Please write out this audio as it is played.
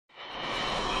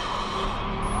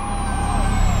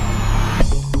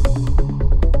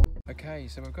Okay,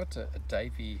 so we've got a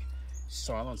Davey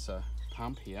Silencer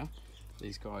Pump here.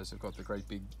 These guys have got the great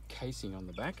big casing on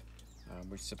the back,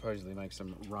 which supposedly makes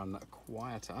them run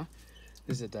quieter.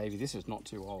 This is a Davey. This is not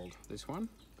too old, this one,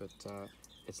 but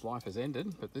its life has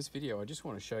ended. But this video, I just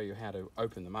want to show you how to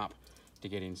open them up to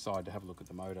get inside to have a look at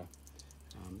the motor.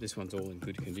 This one's all in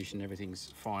good condition.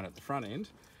 Everything's fine at the front end.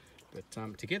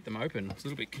 But to get them open, it's a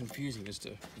little bit confusing as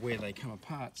to where they come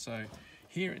apart. So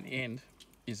here in the end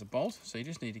is a bolt. So you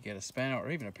just need to get a spanner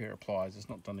or even a pair of pliers. It's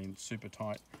not done in super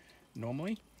tight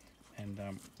normally. And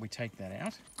we take that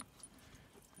out.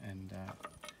 And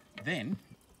then,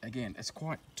 again, it's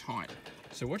quite tight.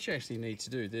 So what you actually need to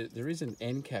do, there is an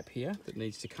end cap here that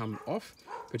needs to come off,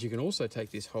 but you can also take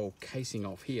this whole casing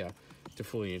off here to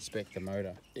fully inspect the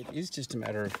motor. It is just a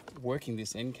matter of working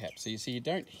this end cap. So you see, you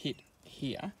don't hit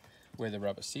here where the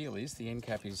rubber seal is. The end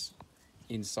cap is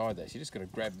inside that. So you just got to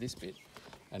grab this bit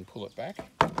and pull it back.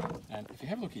 And if you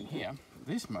have a look in here,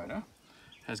 this motor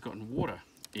has gotten water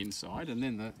inside, and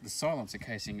then the silencer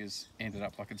casing has ended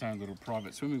up like its own little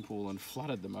private swimming pool and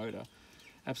flooded the motor,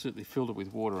 absolutely filled it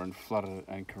with water and flooded it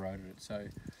and corroded it. So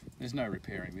there's no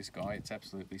repairing this guy. It's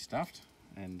absolutely stuffed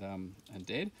and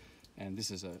dead. And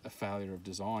this is a failure of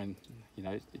design. You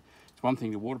know, it's one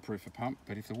thing to waterproof a pump,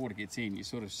 but if the water gets in, you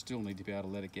sort of still need to be able to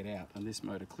let it get out. And this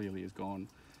motor clearly has gone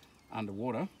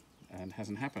underwater and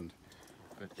hasn't happened.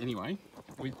 But anyway,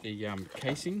 with the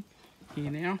casing here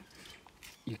now,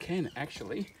 you can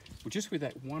actually, well, just with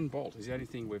that one bolt is the only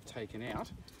thing we've taken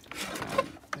out.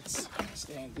 Let's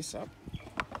stand this up,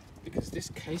 because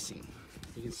this casing,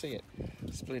 you can see it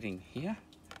splitting here,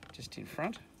 just in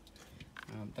front.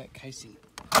 That casing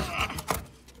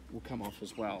will come off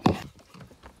as well.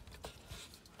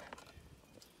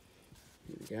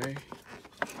 Here we go.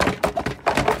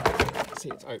 See,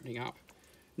 it's opening up.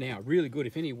 Now, really good,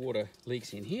 if any water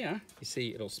leaks in here, you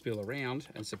see it'll spill around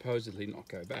and supposedly not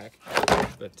go back.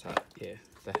 But yeah,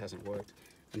 that hasn't worked.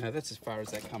 And now that's as far as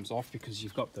that comes off, because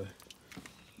you've got the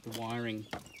wiring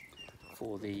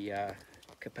for the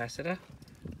capacitor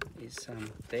is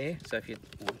there. So if you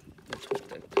let's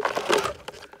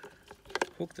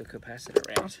hook the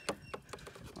capacitor out,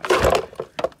 like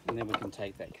that, and then we can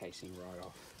take that casing right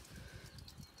off.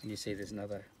 And you see there's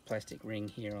another plastic ring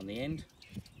here on the end,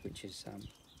 which is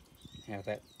how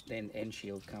that then end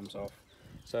shield comes off.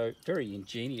 So very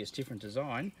ingenious, different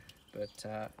design, but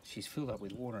she's filled up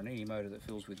with water, and any motor that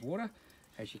fills with water,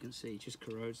 as you can see, just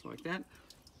corrodes like that.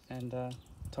 And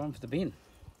time for the bin.